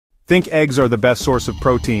Think eggs are the best source of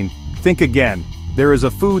protein. Think again. There is a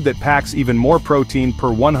food that packs even more protein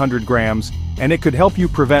per 100 grams, and it could help you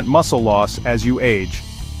prevent muscle loss as you age.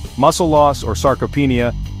 Muscle loss, or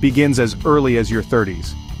sarcopenia, begins as early as your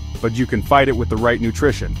 30s. But you can fight it with the right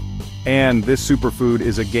nutrition. And this superfood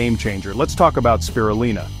is a game changer. Let's talk about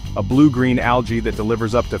spirulina, a blue-green algae that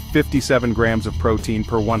delivers up to 57 grams of protein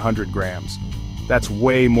per 100 grams. That's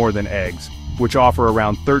way more than eggs, which offer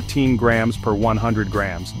around 13 grams per 100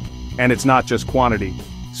 grams. And it's not just quantity.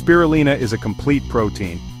 Spirulina is a complete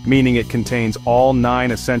protein, meaning it contains all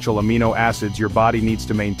 9 essential amino acids your body needs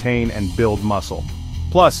to maintain and build muscle.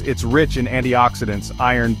 Plus, it's rich in antioxidants,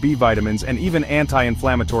 iron, B vitamins, and even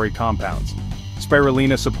anti-inflammatory compounds.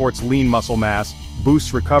 Spirulina supports lean muscle mass,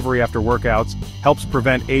 boosts recovery after workouts, helps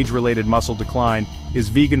prevent age-related muscle decline, is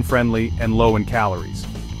vegan-friendly, and low in calories.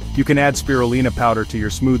 You can add spirulina powder to your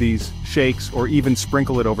smoothies, shakes, or even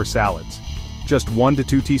sprinkle it over salads. Just 1 to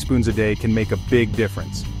 2 teaspoons a day can make a big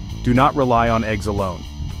difference. Do not rely on eggs alone.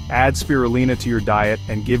 Add spirulina to your diet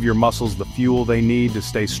and give your muscles the fuel they need to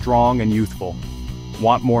stay strong and youthful.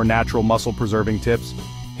 Want more natural muscle-preserving tips?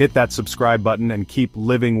 Hit that subscribe button and keep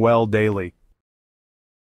living well daily.